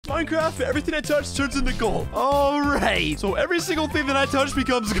Minecraft, everything I touch turns into gold. All right. So every single thing that I touch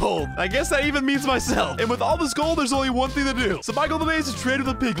becomes gold. I guess that even means myself. And with all this gold, there's only one thing to do. So my goal today is to trade with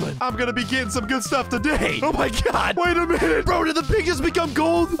a piglin. I'm gonna be getting some good stuff today. Oh my god. Wait a minute. Bro, did the pig just become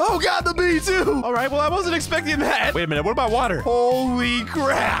gold? Oh god, the bee too. All right, well, I wasn't expecting that. Wait a minute, what about water? Holy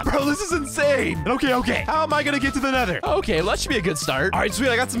crap. Bro, this is insane. Okay. How am I gonna get to the nether? Okay, well, that should be a good start. All right,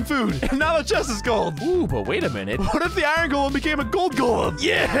 sweet, I got some food. And now the chest is gold. Ooh, but wait a minute. What if the iron golem became a gold golem?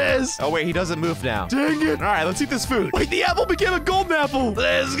 Yes. Oh wait, he doesn't move now. Dang it. All right, let's eat this food. Wait, the apple became a golden apple.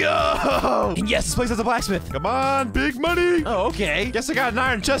 Let's go. And yes, this place has a blacksmith. Come on, big money. Oh, okay. Guess I got an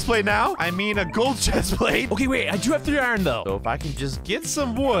iron chest plate now. I mean, a gold chest plate. Okay, wait, I do have 3 iron though. So if I can just get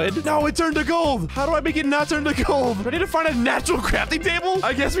some wood. No, it turned to gold. How do I make it not turn to gold? Do I need to find a natural crafting table?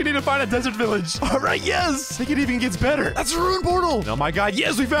 I guess we need to find a desert village. All right, yes. I think it even gets better. That's a ruin portal. Oh my god,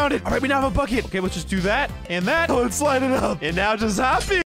 yes, we found it. All right, we now have a bucket. Okay, let's just do that and that. Oh, it's sliding up. And now just hop in.